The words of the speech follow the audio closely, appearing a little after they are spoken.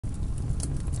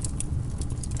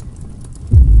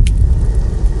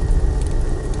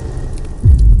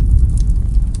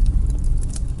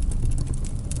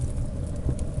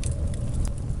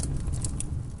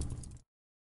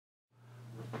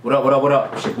What up, what up, what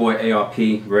up? It's your boy ARP,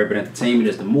 Red Entertainment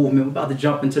is the movement. We're about to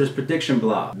jump into this prediction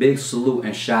blog. Big salute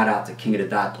and shout out to King of the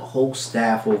Dot, the whole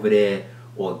staff over there.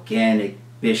 Organic,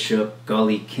 Bishop,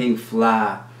 Gully, King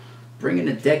Fly. Bringing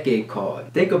the decade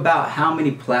card. Think about how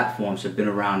many platforms have been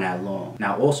around that long.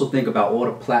 Now also think about all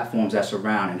the platforms that's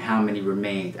around and how many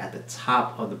remained at the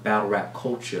top of the battle rap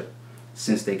culture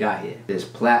since they got here. There's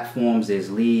platforms, there's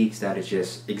leagues that are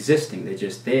just existing. They're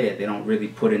just there. They don't really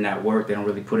put in that work. They don't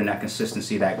really put in that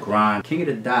consistency, that grind. King of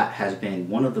the Dot has been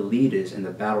one of the leaders in the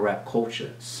battle rap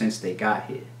culture since they got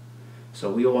here.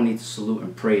 So we all need to salute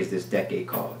and praise this decade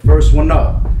card. First one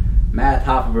up, Mad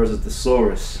HOFFA versus the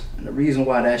SAURUS. And the reason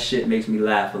why that shit makes me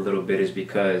laugh a little bit is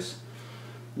because,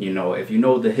 you know, if you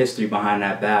know the history behind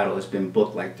that battle, it's been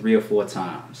booked like 3 or 4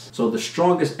 times. So the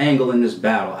strongest angle in this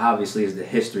battle, obviously, is the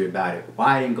history about it.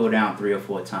 Why it didn't go down 3 or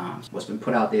 4 times? What's been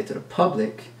put out there to the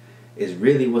public is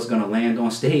really what's gonna land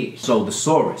on stage. So the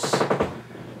SAURUS,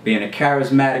 being a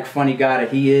charismatic, funny guy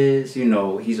that he is, you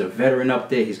know, he's a veteran up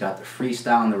there. He's got the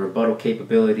freestyle and the rebuttal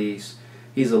capabilities.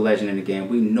 He's a legend in the game.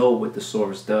 We know what the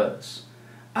SAURUS does.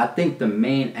 I think the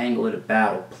main angle of the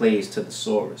battle plays to the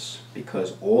SAURUS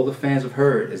because all the fans have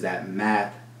heard is that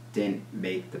Math didn't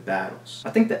make the battles.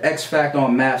 I think the X factor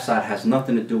on Math's side has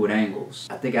nothing to do with angles.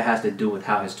 I think it has to do with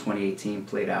how his 2018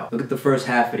 played out. Look at the first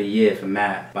half of the year for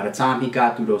Math. By the time he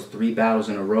got through those 3 battles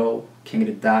in a row, King of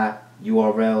the Dot,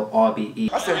 URL,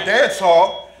 RBE. I said, dance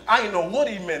hall. I ain't know what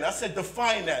he meant. I said,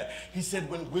 define that. He said,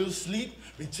 when Will sleep,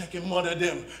 me checking mother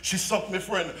them. She suck me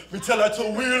friend. Me tell her to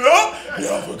wheel up, you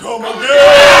have to come again.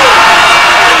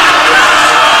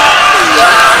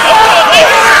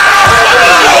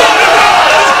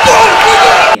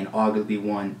 And arguably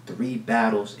won 3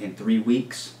 battles in 3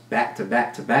 weeks, back to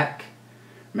back to back.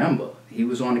 Remember, he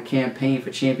was on the campaign for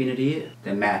Champion of the Year.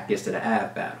 Then Math gets to the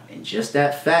ARP battle. And just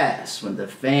that fast, when the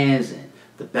fans and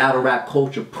the battle rap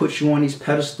culture puts you on these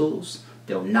pedestals,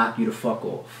 they'll knock you the fuck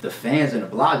off. The fans and the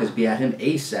bloggers be at him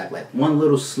ASAP, like one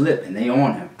little slip and they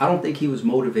on him. I don't think he was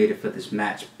motivated for this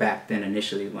match back then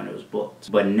initially when it was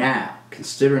booked. But now,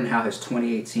 considering how his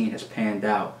 2018 has panned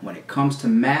out, when it comes to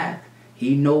Math,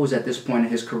 he knows at this point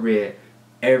in his career,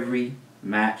 every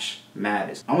match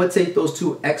matters. I'm gonna take those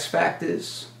 2 X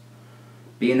factors,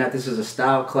 being that this is a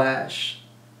style clash,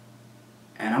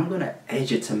 and I'm gonna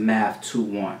edge it to Math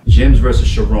 2-1. JIMZ versus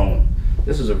CHARRON.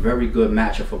 This is a very good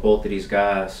matchup for both of these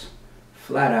guys.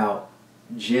 Flat out,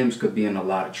 JIMZ could be in a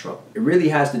lot of trouble. It really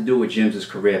has to do with JIMZ's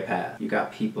career path. You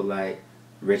got people like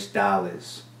Rich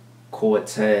Dollars,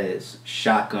 CORTEZ,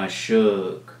 Shotgun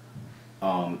Suge,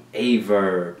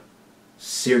 Averb,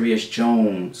 Serious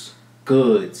Jones,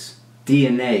 Goods,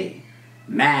 DNA,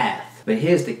 Math. But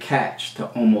here's the catch to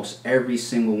almost every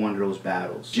single one of those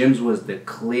battles. JIMZ was the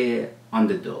clear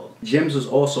underdog. JIMZ was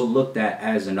also looked at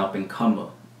as an up-and-comer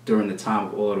during the time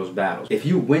of all of those battles. If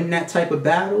you win that type of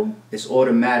battle, it's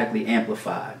automatically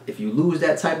amplified. If you lose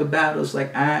that type of battle, it's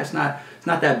like, it's not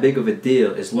that big of a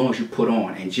deal as long as you put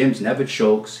on. And JIMZ never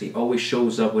chokes. He always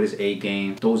shows up with his A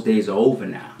game. Those days are over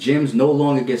now. JIMZ no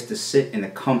longer gets to sit in the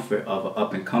comfort of an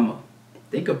up-and-comer.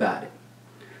 Think about it.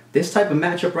 This type of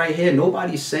matchup right here,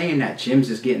 nobody's saying that JIMZ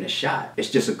is getting a shot. It's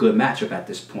just a good matchup at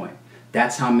this point.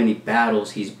 That's how many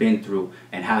battles he's been through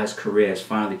and how his career has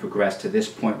finally progressed to this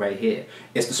point right here.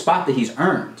 It's the spot that he's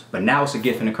earned, but now it's a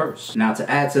gift and a curse. Now to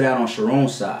add to that on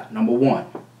CHARRON's side, number 1,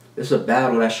 this is a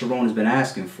battle that CHARRON has been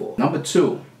asking for. Number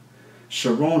 2,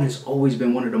 CHARRON has always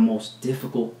been one of the most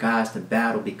difficult guys to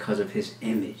battle because of his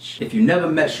image. If you never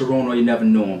met CHARRON or you never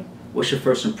knew him, what's your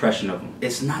first impression of him?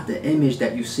 It's not the image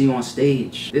that you see on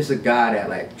stage. This is a guy that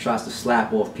like tries to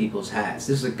slap off people's hats.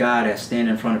 This is a guy that's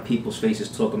standing in front of people's faces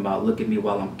talking about, look at me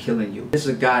while I'm killing you. This is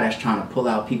a guy that's trying to pull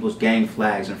out people's gang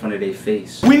flags in front of their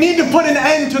face. We need to put an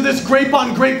end to this grape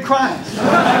on grape crimes. He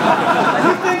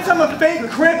thinks I'm a fake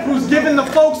Crip who's giving the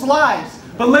folks lives.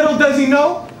 But little does he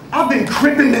know, I've been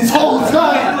cripping this whole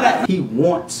time. He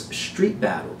wants street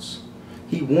battles.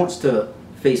 He wants to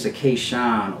face a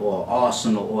K-Shine or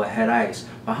Arsenal or Head Ice.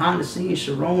 Behind the scenes,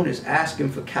 CHARRON is asking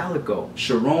for Calico.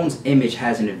 CHARRON's image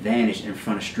has an advantage in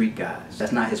front of street guys.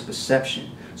 That's not his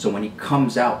perception. So when he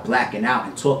comes out blacking out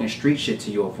and talking street shit to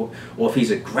you, or if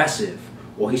he's aggressive,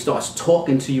 or he starts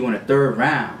talking to you in the 3rd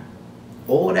round,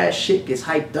 all that shit gets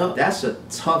hyped up. That's a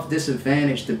tough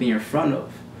disadvantage to be in front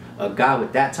of. A guy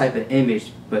with that type of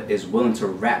image but is willing to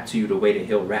rap to you the way that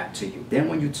he'll rap to you. Then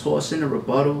when you toss in the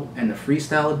rebuttal and the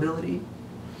freestyle ability,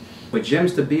 for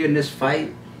JIMZ to be in this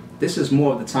fight, this is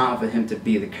more of the time for him to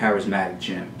be the charismatic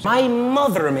JIMZ. My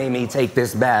mother made me take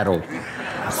this battle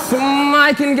so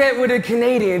I can get with a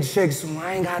Canadian chick so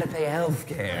I ain't gotta pay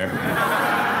healthcare.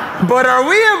 But are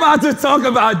we about to talk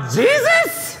about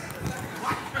Jesus?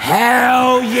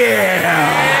 Hell yeah!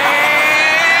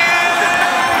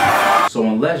 So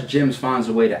unless JIMZ finds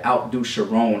a way to outdo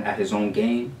CHARRON at his own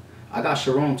game, I got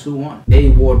CHARRON 2-1. A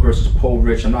Ward versus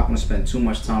PORICH. I'm not going to spend too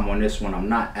much time on this one. I'm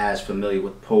not as familiar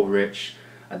with PORICH.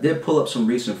 I did pull up some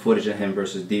recent footage of him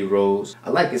versus D Rose. I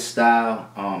like his style.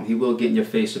 He will get in your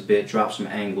face a bit, drop some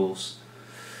angles.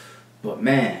 But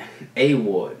man, A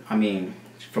Ward, I mean,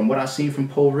 from what I've seen from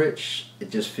PORICH, it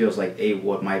just feels like A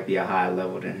Ward might be a higher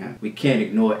level than him. We can't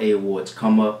ignore A Ward's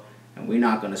come up, and we're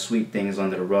not going to sweep things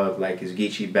under the rug like his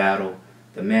Geechee battle.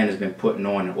 The man has been putting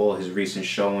on in all his recent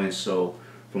showings, so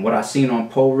from what I've seen on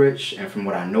PORICH and from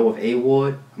what I know of A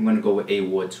Ward, I'm going to go with A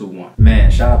Ward 2-1. Man,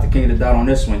 shout out to King of the Dot on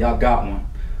this one. Y'all got one.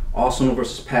 Arsenal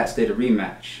versus Pat Stay, the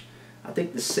rematch. I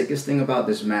think the sickest thing about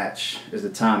this match is the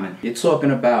timing. You're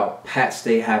talking about Pat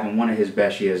Stay having one of his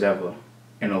best years ever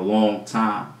in a long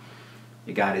time.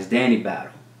 You got his Danny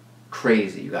battle.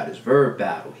 Crazy. You got his Verb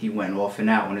battle. He went off in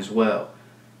that one as well.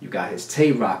 You got his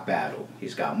Tay-Rock battle.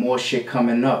 He's got more shit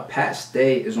coming up. Pat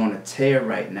Stay is on a tear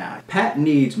right now. Pat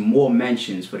needs more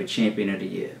mentions for the Champion of the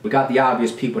Year. We got the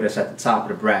obvious people that's at the top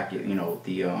of the bracket. You know,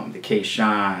 the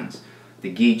K-Shines,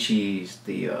 the Geechees,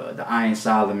 the Iron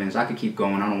Solomons. I could keep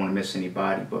going. I don't want to miss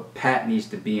anybody. But Pat needs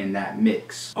to be in that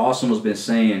mix. Arsenal's been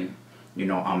saying, you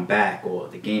know, I'm back, or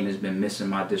the game has been missing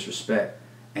my disrespect.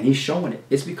 And he's showing it.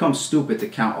 It's become stupid to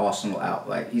count Arsenal out.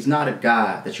 Like, he's not a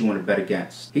guy that you want to bet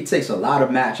against. He takes a lot of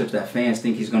matchups that fans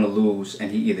think he's going to lose,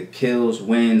 and he either kills,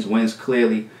 wins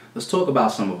clearly. Let's talk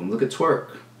about some of them. Look at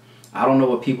Twerk. I don't know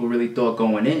what people really thought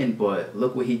going in, but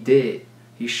look what he did.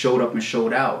 He showed up and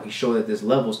showed out. He showed that there's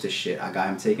levels to shit. I got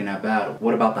him taking that battle.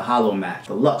 What about the Hollow match?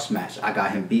 The Lux match. I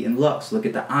got him beating Lux. Look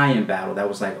at the Iron battle. That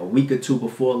was like a week or two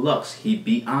before Lux. He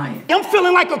beat Iron. I'm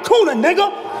feeling like a cooler, nigga.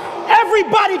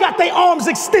 Everybody got their arms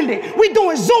extended. We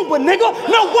doing Zumba, nigga.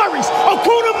 No worries.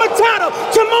 Hakuna Matata.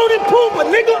 Timon and Pumbaa,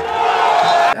 nigga.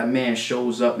 That man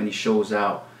shows up and he shows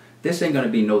out. This ain't gonna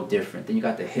be no different. Then you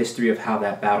got the history of how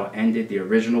that battle ended, the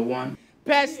original one.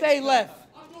 Pat Stay left.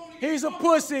 He's a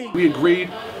pussy. We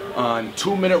agreed on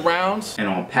 2-minute rounds. And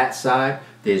on Pat's side,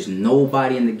 there's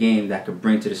nobody in the game that could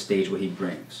bring to the stage what he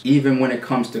brings. Even when it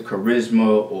comes to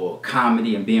charisma or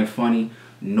comedy and being funny,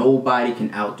 nobody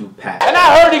can outdo Pat. And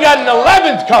I heard he got an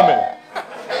 11th coming.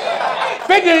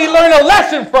 Figured he learned a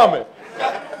lesson from it.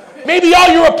 Maybe all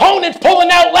your opponents pulling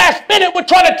out last minute were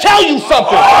trying to tell you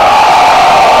something.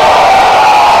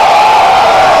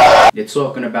 You're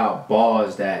talking about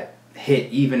bars that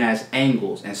hit even as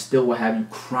angles and still will have you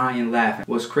crying laughing.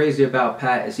 What's crazy about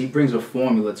Pat is he brings a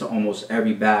formula to almost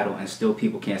every battle and still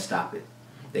people can't stop it.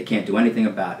 They can't do anything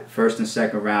about it. First and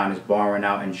second round is barring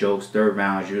out and jokes. Third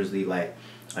round is usually like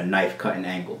a knife cutting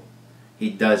angle. He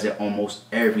does it almost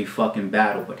every fucking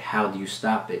battle, but how do you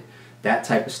stop it? That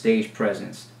type of stage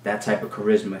presence, that type of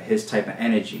charisma, his type of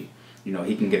energy. You know,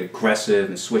 he can get aggressive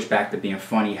and switch back to being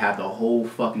funny, have the whole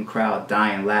fucking crowd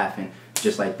dying laughing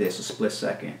just like this, a split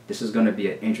second. This is going to be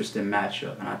an interesting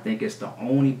matchup, and I think it's the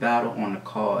only battle on the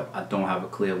card I don't have a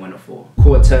clear winner for.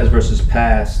 Cortez versus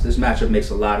Pass. This matchup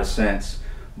makes a lot of sense.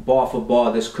 Bar for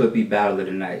bar, this could be battle of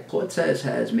the night. Cortez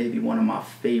has maybe one of my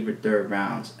favorite third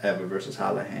rounds ever versus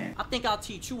Hallahan. I think I'll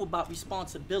teach you about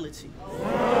responsibility.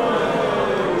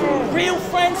 Real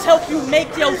friends help you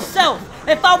make yourself.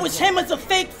 If I was him as a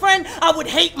fake friend, I would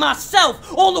hate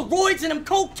myself. All the roids and them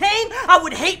cocaine, I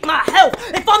would hate my health.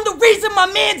 If I'm the reason my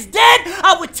man's dead,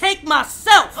 I would take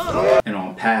myself. And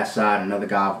on Pass side, another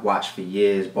guy I've watched for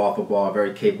years, bar for bar,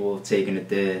 very capable of taking it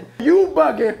there. You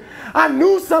bugging. I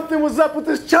knew something was up with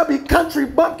this chubby country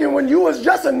bumpkin when you was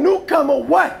just a newcomer.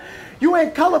 What? You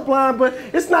ain't colorblind, but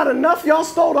it's not enough. Y'all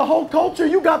stole the whole culture.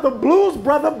 You got the blues,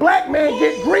 brother. Black man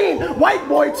get green. White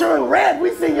boy turn red.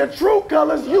 We see your true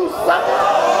colors. You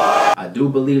sucker. I do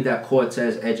believe that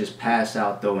Cortez edges Pass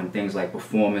out, though, in things like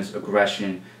performance,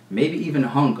 aggression, maybe even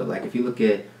hunger. Like, if you look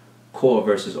at Core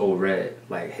versus O-Red,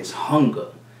 like, his hunger,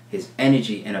 his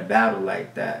energy in a battle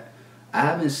like that, I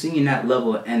haven't seen that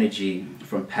level of energy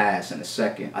from Pass in a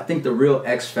second. I think the real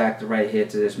X factor right here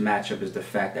to this matchup is the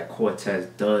fact that Cortez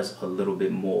does a little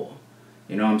bit more.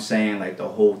 You know what I'm saying? Like the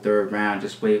whole third round,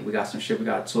 just wait, we got some shit we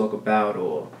gotta talk about,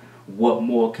 or what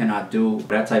more can I do?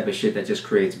 That type of shit that just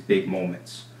creates big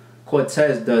moments.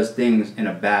 Cortez does things in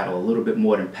a battle a little bit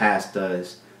more than Pass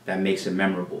does that makes it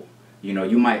memorable. You know,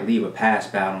 you might leave a Pass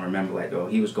battle and remember like, oh,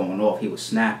 he was going off, he was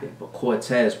snapping. But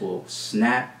Cortez will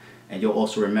snap, and you'll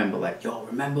also remember like, yo,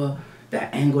 remember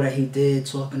that angle that he did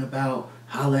talking about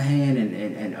Hallahan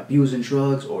and abusing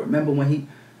drugs? Or remember when he...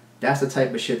 That's the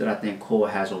type of shit that I think Core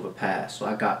has over Pass. So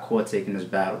I got Core taking this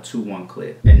battle 2-1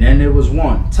 clear. And then there was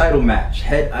one title match.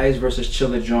 Head Ice versus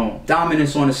Chilla Jones.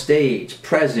 Dominance on the stage,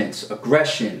 presence,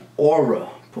 aggression, aura,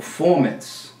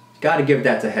 Performance. Gotta give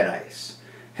that to Head Ice.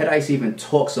 Head Ice even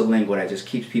talks a lingo that just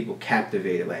keeps people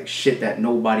captivated, like shit that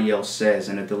nobody else says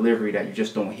and a delivery that you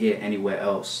just don't hear anywhere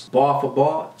else. Bar for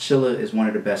bar, Chilla is one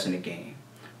of the best in the game.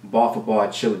 Bar for bar,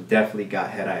 Chilla definitely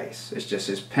got Head Ice. It's just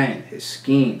his pen, his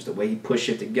schemes, the way he push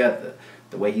it together,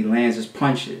 the way he lands his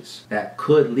punches. That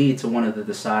could lead to one of the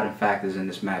deciding factors in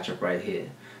this matchup right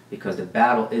here, because the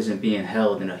battle isn't being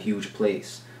held in a huge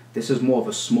place. This is more of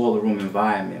a smaller room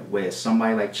environment where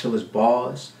somebody like Chilla's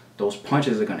bars, those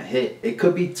punches are gonna hit. It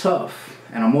could be tough.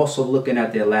 And I'm also looking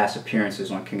at their last appearances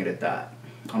on King of the Dot.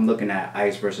 I'm looking at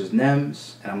Ice versus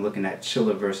Nems, and I'm looking at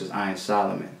Chilla versus Iron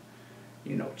Solomon.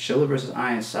 You know, Chilla versus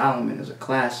Iron Solomon is a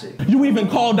classic. You even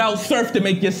called out Surf to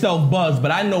make yourself buzz,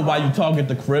 but I know why you target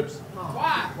the Crips.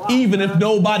 Even if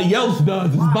nobody else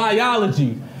does, it's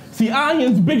biology. See,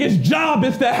 Iron's biggest job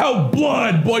is to help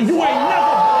blood, boy. You ain't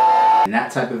never... In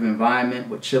that type of environment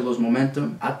with Chilla's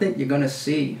momentum, I think you're gonna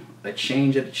see a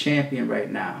change of the champion right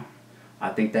now. I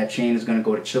think that chain is going to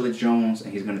go to Chilla Jones,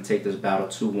 and he's going to take this battle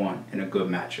 2-1 in a good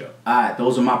matchup. Alright,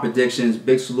 those are my predictions.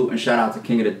 Big salute and shout out to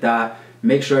King of the Dot.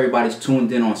 Make sure everybody's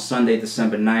tuned in on Sunday,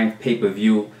 December 9th,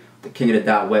 pay-per-view. The King of the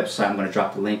Dot website, I'm going to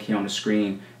drop the link here on the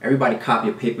screen. Everybody copy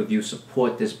a pay-per-view,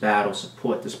 support this battle,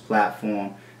 support this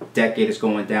platform. Decade is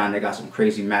going down. They got some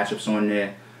crazy matchups on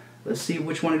there. Let's see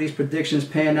which one of these predictions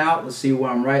pan out. Let's see where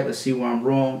I'm right. Let's see where I'm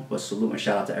wrong. But salute and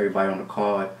shout out to everybody on the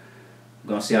card. We're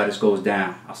going to see how this goes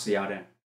down. I'll see y'all then.